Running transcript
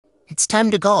it's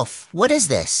time to golf. What is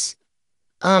this?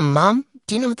 Mom,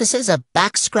 do you know what this is? A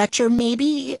back scratcher,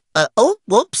 maybe? Oh,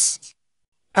 whoops.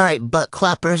 All right, butt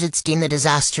clappers, it's Dean the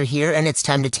Disaster here, and it's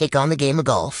time to take on the game of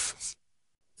golf.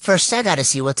 First, I gotta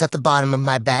see what's at the bottom of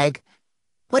my bag.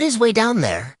 What is way down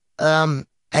there?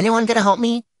 Anyone gonna help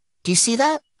me? Do you see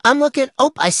that? I'm looking.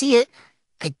 Oh, I see it.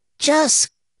 I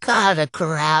just gotta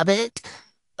grab it.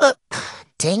 Uh,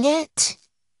 Dang it.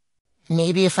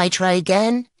 Maybe if I try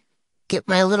again? Get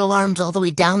my little arms all the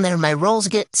way down there, my rolls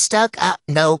get stuck.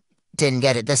 No, didn't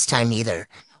get it this time either.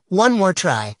 One more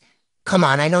try. Come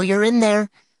on, I know you're in there.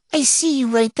 I see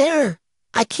you right there.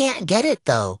 I can't get it,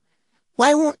 though.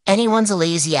 Why won't anyone's a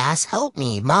lazy ass help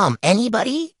me? Mom,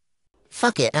 anybody?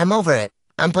 Fuck it, I'm over it.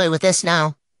 I'm playing with this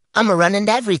now. I'm a run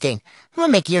into everything. I'm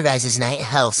gonna make your guys' night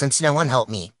hell since no one helped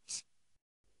me.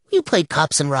 You played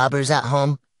cops and robbers at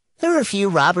home. There were a few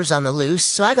robbers on the loose,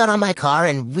 so I got on my car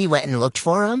and we went and looked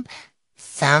for them.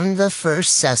 Found the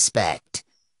first suspect.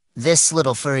 This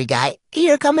little furry guy.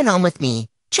 You're coming home with me.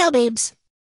 Ciao, babes.